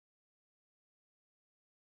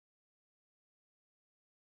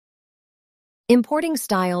Importing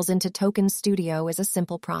styles into Token Studio is a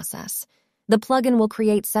simple process. The plugin will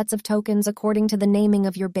create sets of tokens according to the naming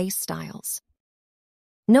of your base styles.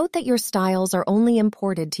 Note that your styles are only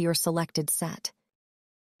imported to your selected set.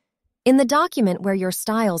 In the document where your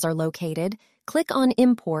styles are located, click on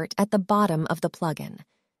Import at the bottom of the plugin.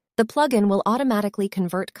 The plugin will automatically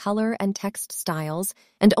convert color and text styles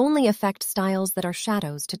and only affect styles that are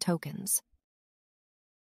shadows to tokens.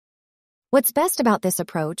 What's best about this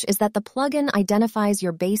approach is that the plugin identifies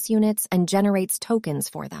your base units and generates tokens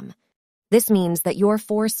for them. This means that your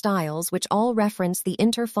 4 styles, which all reference the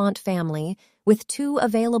Inter-font family with 2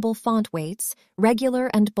 available font weights, regular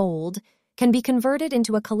and bold, can be converted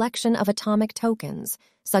into a collection of atomic tokens,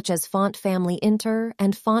 such as font family Inter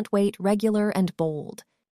and font weight regular and bold.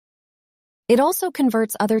 It also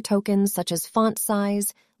converts other tokens such as font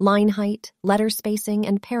size, line height, letter spacing,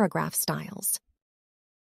 and paragraph styles.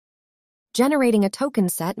 Generating a token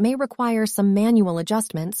set may require some manual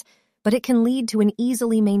adjustments, but it can lead to an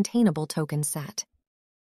easily maintainable token set.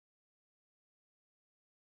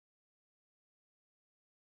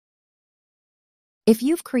 If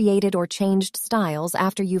you've created or changed styles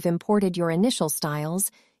after you've imported your initial styles,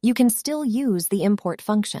 you can still use the import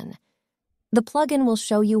function. The plugin will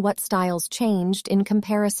show you what styles changed in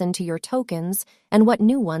comparison to your tokens and what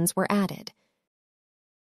new ones were added.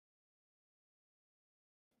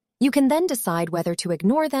 You can then decide whether to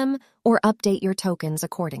ignore them or update your tokens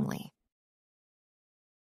accordingly.